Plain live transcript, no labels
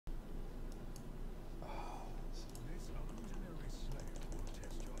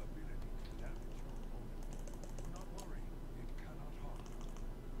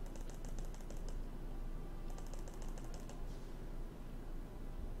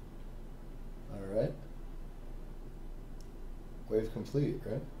right? Wave complete,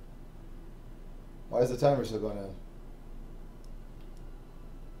 right? Why is the timer still going on?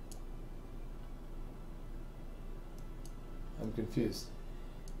 I'm confused.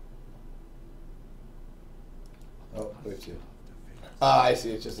 Oh, wave 2. Ah, I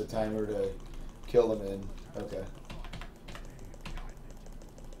see. It's just a timer to kill them in. Okay.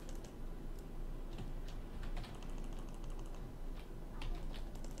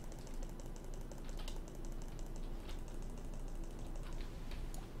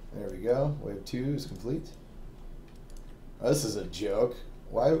 There we go. Wave 2 is complete. Oh, this is a joke.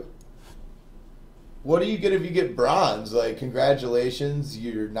 Why? What do you get if you get bronze? Like, congratulations,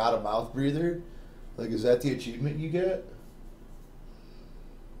 you're not a mouth breather? Like, is that the achievement you get?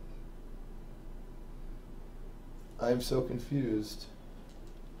 I'm so confused.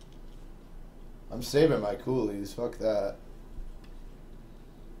 I'm saving my coolies. Fuck that.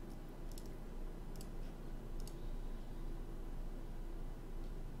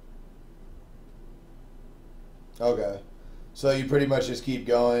 Okay. So you pretty much just keep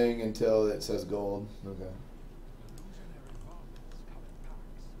going until it says gold. Okay.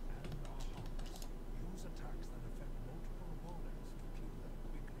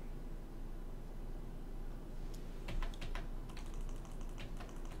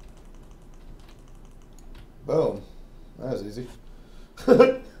 Boom. That was easy.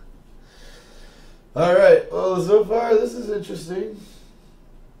 Alright, well, so far this is interesting.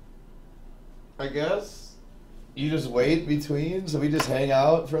 I guess. You just wait between, so we just hang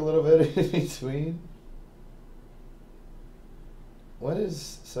out for a little bit in between. When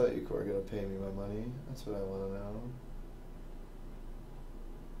is Cellucor going to pay me my money? That's what I want to know.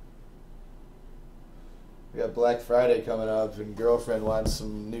 We got Black Friday coming up, and girlfriend wants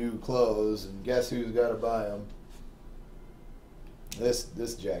some new clothes, and guess who's got to buy them?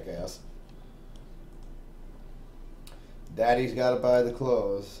 This jackass. Daddy's got to buy the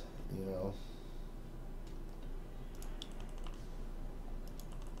clothes, you know.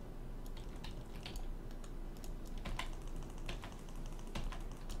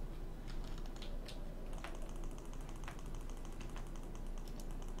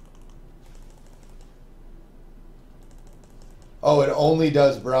 Oh, it only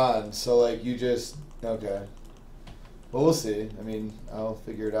does bronze, so like you just, okay. Well, we'll see. I mean, I'll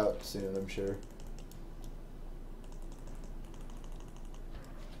figure it out soon, I'm sure.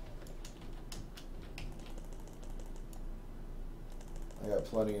 I got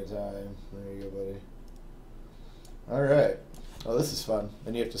plenty of time. There you go, buddy. Alright. Oh, this is fun.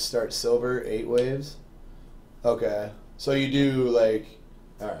 Then you have to start silver, 8 waves. Okay. So you do like,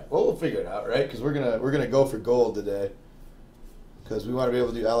 alright. Well, we'll figure it out, right? Because we're gonna go for gold today. Because we want to be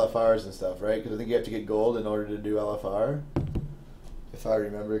able to do LFRs and stuff, right? Because I think you have to get gold in order to do LFR, if I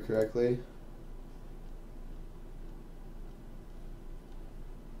remember correctly.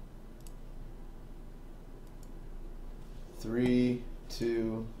 Three,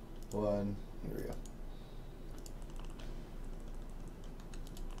 two, one. Here we go.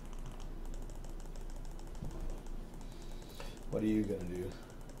 What are you gonna do?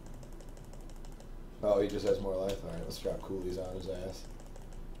 Oh, he just has more life. Alright, let's drop coolies on his ass.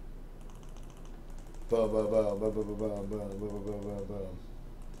 Boom, boom, boom, boom, boom, boom, boom, boom, boom, boom, boom, boom.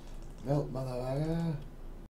 Melt, motherfucker.